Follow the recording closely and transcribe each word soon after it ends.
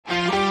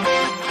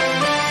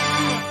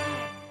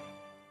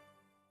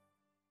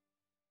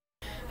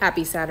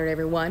Happy Saturday,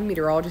 everyone.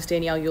 Meteorologist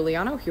Danielle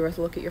Giuliano here with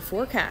a look at your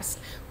forecast.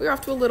 We're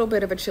off to a little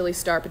bit of a chilly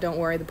start, but don't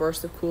worry, the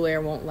burst of cool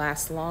air won't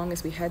last long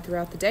as we head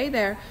throughout the day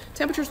there.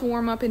 Temperatures will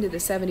warm up into the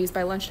 70s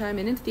by lunchtime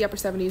and into the upper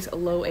 70s,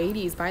 low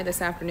 80s by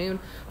this afternoon,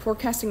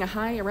 forecasting a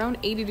high around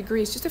 80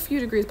 degrees, just a few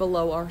degrees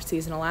below our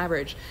seasonal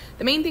average.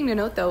 The main thing to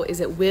note, though, is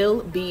it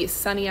will be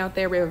sunny out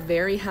there. We have a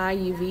very high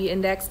UV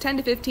index, 10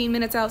 to 15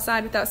 minutes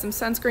outside without some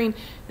sunscreen.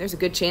 There's a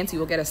good chance you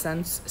will get a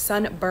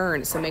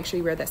sunburn, so make sure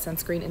you wear that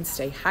sunscreen and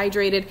stay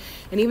hydrated.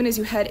 And even as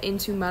you head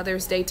into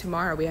Mother's Day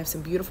tomorrow, we have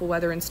some beautiful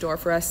weather in store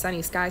for us,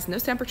 sunny skies, and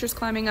those temperatures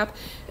climbing up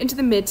into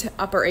the mid to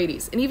upper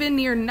 80s. And even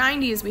near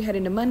 90 as we head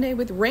into Monday,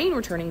 with rain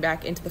returning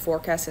back into the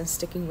forecast and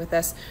sticking with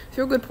us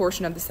through a good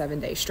portion of the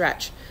 7-day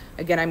stretch.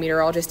 Again, I'm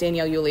meteorologist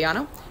Danielle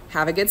Giuliano.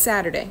 Have a good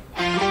Saturday.